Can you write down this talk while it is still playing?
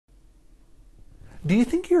Do you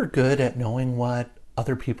think you're good at knowing what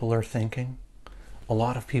other people are thinking? A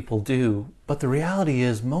lot of people do, but the reality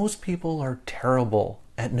is most people are terrible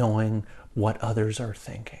at knowing what others are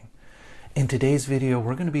thinking. In today's video,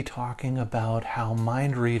 we're going to be talking about how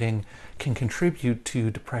mind reading can contribute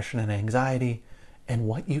to depression and anxiety and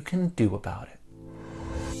what you can do about it.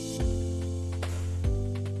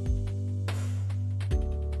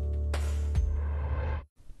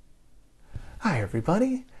 Hi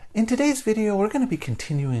everybody. In today's video, we're going to be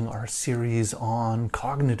continuing our series on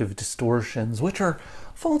cognitive distortions, which are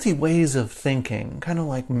faulty ways of thinking, kind of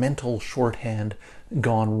like mental shorthand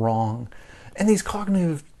gone wrong. And these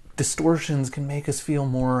cognitive distortions can make us feel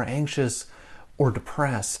more anxious or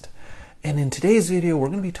depressed. And in today's video, we're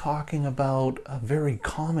going to be talking about a very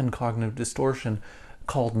common cognitive distortion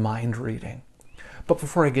called mind reading. But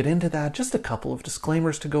before I get into that, just a couple of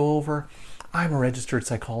disclaimers to go over. I'm a registered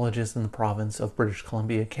psychologist in the province of British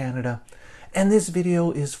Columbia, Canada, and this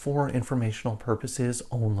video is for informational purposes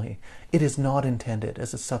only. It is not intended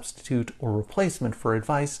as a substitute or replacement for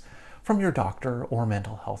advice from your doctor or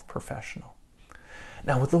mental health professional.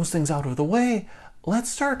 Now, with those things out of the way, let's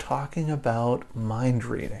start talking about mind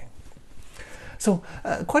reading. So,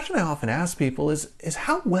 a question I often ask people is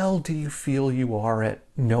how well do you feel you are at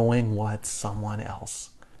knowing what someone else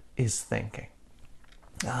is thinking?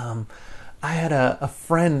 I had a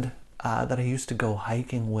friend that I used to go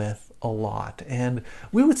hiking with a lot, and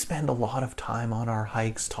we would spend a lot of time on our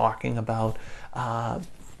hikes talking about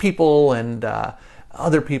people and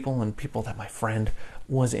other people and people that my friend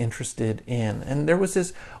was interested in. And there was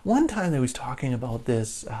this one time that he was talking about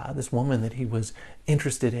this woman that he was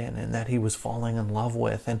interested in and that he was falling in love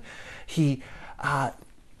with, and he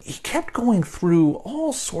kept going through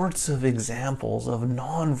all sorts of examples of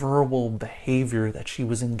nonverbal behavior that she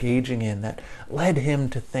was engaging in that led him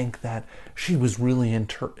to think that she was really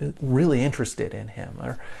interested in him,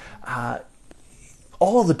 or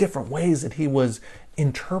all the different ways that he was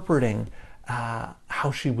interpreting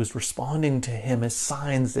how she was responding to him as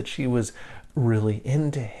signs that she was really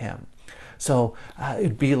into him. So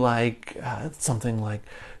it'd be like something like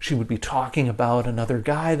she would be talking about another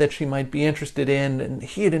guy that she might be interested in, and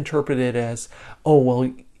he had interpreted it as, oh,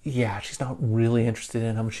 well, yeah, she's not really interested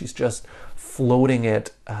in him. She's just floating out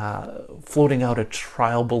a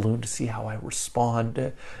trial balloon to see how I respond,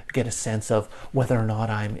 to get a sense of whether or not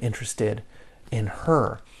I'm interested in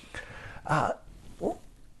her.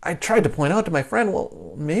 I tried to point out to my friend,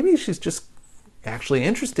 well, maybe she's just actually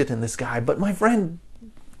interested in this guy, but my friend,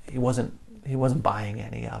 he wasn't buying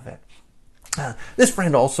any of it. This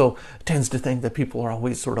friend also tends to think that people are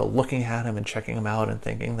always sort of looking at him and checking him out and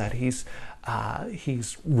thinking that he's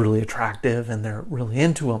really attractive and they're really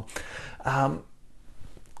into him.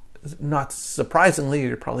 Not surprisingly,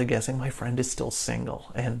 you're probably guessing my friend is still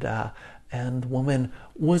single, and the woman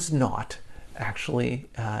was not actually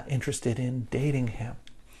interested in dating him.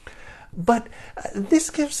 But this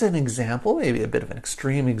gives an example, maybe a bit of an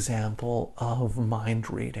extreme example, of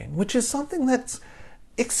mind reading, which is something that's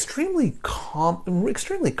extremely common.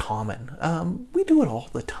 We do it all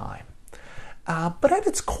the time. But at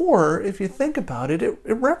its core, if you think about it, it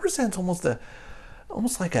represents almost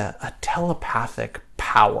like a telepathic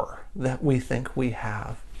power that we think we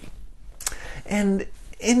have. And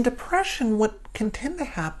in depression, what can tend to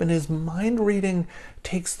happen is mind reading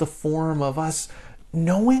takes the form of us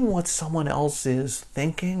knowing what someone else is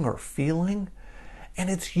thinking or feeling, and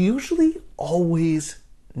it's usually always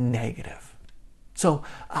negative. So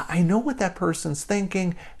I know what that person's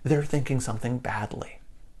thinking. They're thinking something badly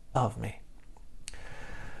of me.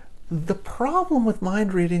 The problem with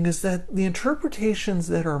mind reading is that the interpretations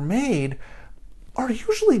that are made are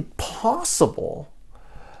usually possible,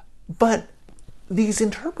 but these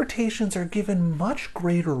interpretations are given much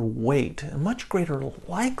greater weight and much greater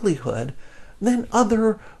likelihood than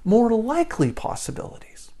other more likely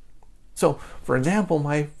possibilities. So, for example,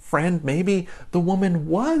 my friend, maybe the woman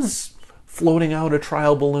was floating out a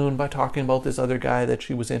trial balloon by talking about this other guy that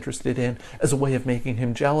she was interested in as a way of making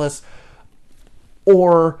him jealous,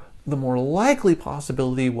 or the more likely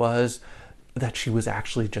possibility was that she was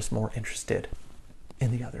actually just more interested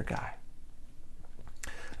in the other guy.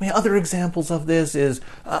 I mean, other examples of this is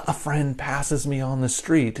a friend passes me on the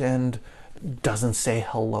street and doesn't say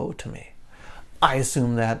hello to me. I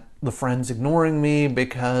assume that the friend's ignoring me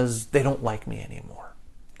because they don't like me anymore.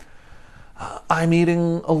 I'm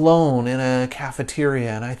eating alone in a cafeteria,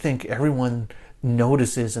 and I think everyone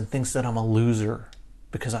notices and thinks that I'm a loser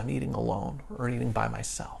because I'm eating alone or eating by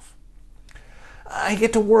myself. I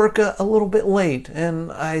get to work a little bit late,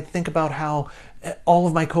 and I think about how all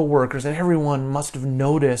of my coworkers and everyone must have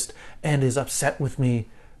noticed and is upset with me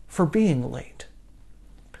for being late.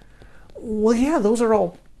 Well, yeah, those are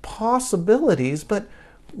all possibilities, but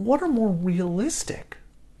what are more realistic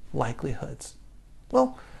likelihoods?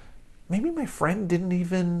 Well, maybe my friend didn't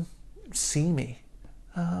even see me.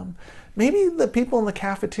 Maybe the people in the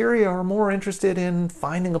cafeteria are more interested in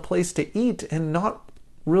finding a place to eat and not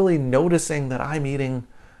really noticing that I'm eating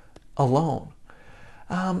alone.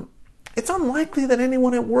 It's unlikely that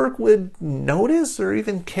anyone at work would notice or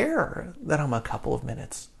even care that I'm a couple of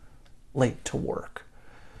minutes late to work.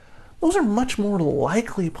 Those are much more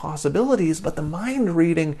likely possibilities, but the mind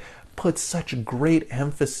reading puts such great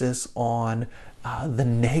emphasis on the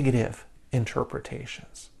negative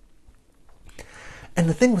interpretations. And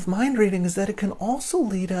the thing with mind reading is that it can also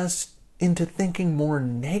lead us into thinking more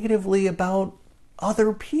negatively about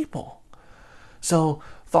other people. So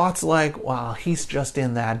thoughts like, well, he's just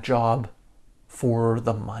in that job for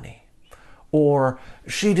the money. Or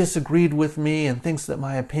she disagreed with me and thinks that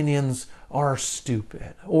my opinions are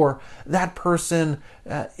stupid. Or that person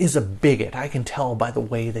is a bigot. I can tell by the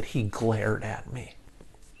way that he glared at me.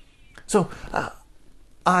 So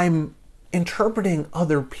I'm interpreting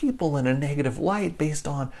other people in a negative light based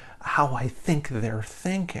on how I think they're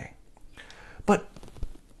thinking. But,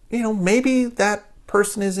 maybe that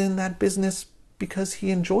person is in that business because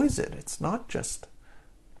he enjoys it. It's not just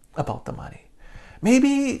about the money.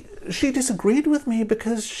 Maybe she disagreed with me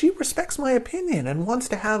because she respects my opinion and wants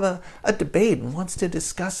to have a debate and wants to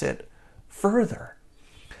discuss it further.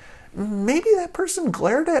 Maybe that person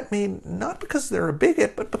glared at me not because they're a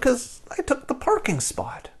bigot, but because I took the parking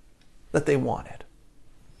spot that they wanted.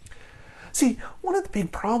 See, one of the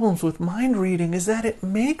big problems with mind reading is that it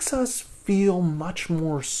makes us feel much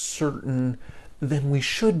more certain than we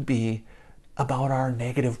should be about our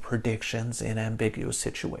negative predictions in ambiguous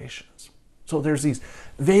situations. So there's these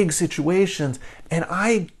vague situations, and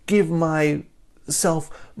I give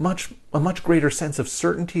myself a much greater sense of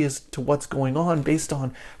certainty as to what's going on based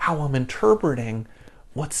on how I'm interpreting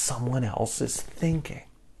what someone else is thinking.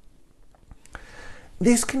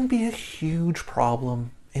 This can be a huge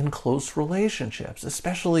problem in close relationships,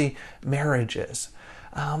 especially marriages.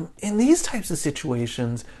 In these types of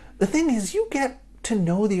situations, the thing is you get to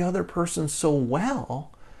know the other person so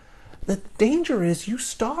well, the danger is you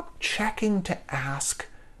stop checking to ask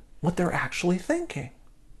what they're actually thinking.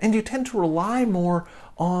 And you tend to rely more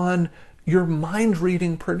on your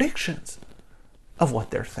mind-reading predictions of what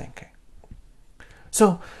they're thinking.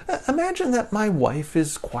 So imagine that my wife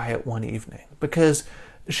is quiet one evening because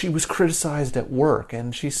she was criticized at work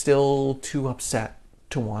and she's still too upset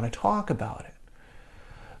to want to talk about it.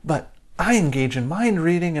 But I engage in mind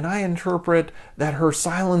reading and I interpret that her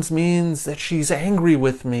silence means that she's angry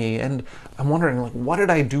with me, and I'm wondering, what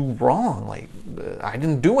did I do wrong? I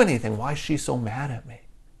didn't do anything. Why is she so mad at me?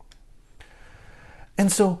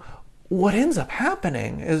 And so what ends up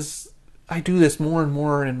happening is, I do this more and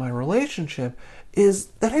more in my relationship, is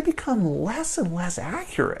that I become less and less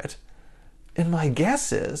accurate in my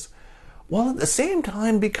guesses, while at the same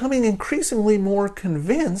time becoming increasingly more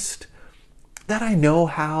convinced that I know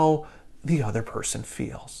how the other person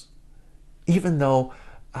feels, even though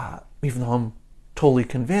I'm totally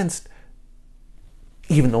convinced,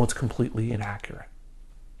 even though it's completely inaccurate.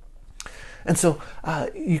 And so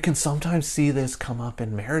you can sometimes see this come up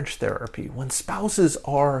in marriage therapy when spouses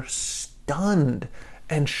are stunned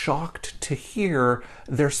and shocked to hear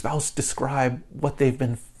their spouse describe what they've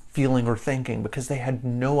been feeling or thinking because they had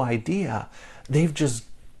no idea. They've just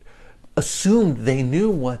assumed they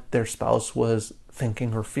knew what their spouse was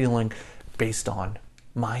thinking or feeling based on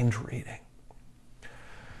mind reading.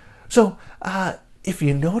 So if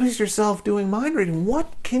you notice yourself doing mind reading,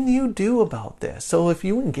 what can you do about this? So if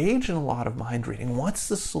you engage in a lot of mind reading, what's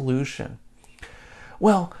the solution?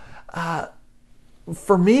 Well,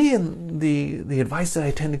 for me, and the advice that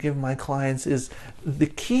I tend to give my clients is the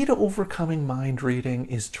key to overcoming mind reading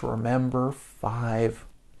is to remember 5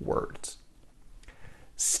 words.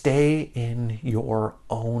 Stay in your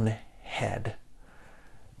own head.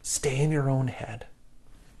 Stay in your own head.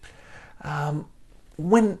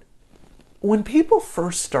 When people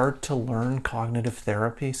first start to learn cognitive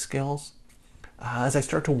therapy skills, as I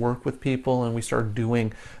start to work with people and we start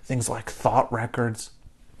doing things like thought records,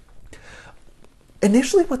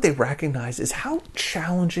 initially what they recognize is how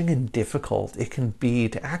challenging and difficult it can be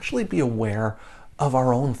to actually be aware of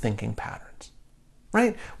our own thinking patterns,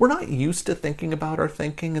 right? We're not used to thinking about our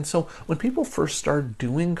thinking, and so when people first start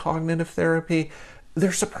doing cognitive therapy,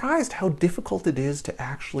 they're surprised how difficult it is to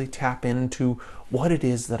actually tap into what it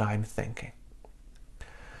is that I'm thinking.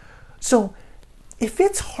 So if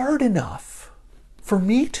it's hard enough for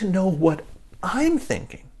me to know what I'm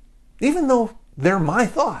thinking, even though They're my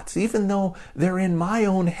thoughts, even though they're in my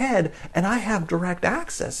own head and I have direct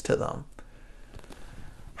access to them.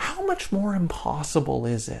 How much more impossible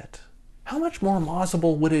is it? How much more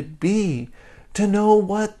impossible would it be to know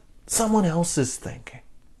what someone else is thinking?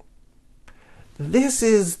 This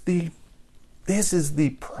is the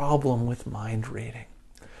problem with mind reading.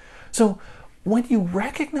 So when you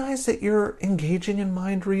recognize that you're engaging in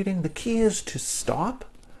mind reading, the key is to stop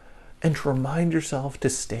and to remind yourself to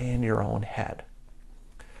stay in your own head.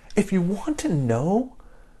 If you want to know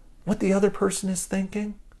what the other person is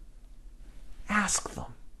thinking, ask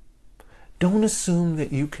them. Don't assume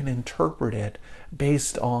that you can interpret it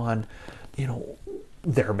based on,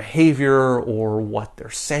 their behavior or what they're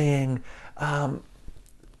saying.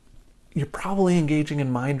 You're probably engaging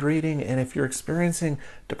in mind reading, and if you're experiencing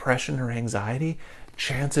depression or anxiety,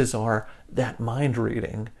 chances are that mind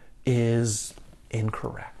reading is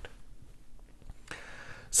incorrect.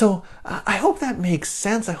 So I hope that makes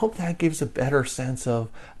sense. I hope that gives a better sense of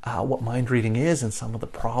what mind reading is and some of the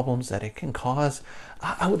problems that it can cause.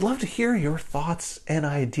 I would love to hear your thoughts and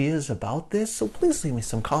ideas about this, so please leave me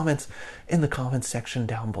some comments in the comments section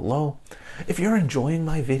down below. If you're enjoying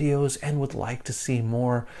my videos and would like to see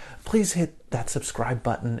more, please hit that subscribe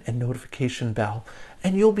button and notification bell,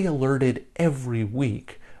 and you'll be alerted every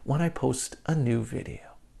week when I post a new video.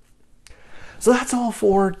 So that's all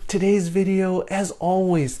for today's video. As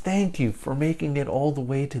always, thank you for making it all the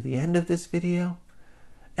way to the end of this video,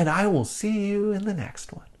 and I will see you in the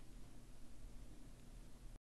next one.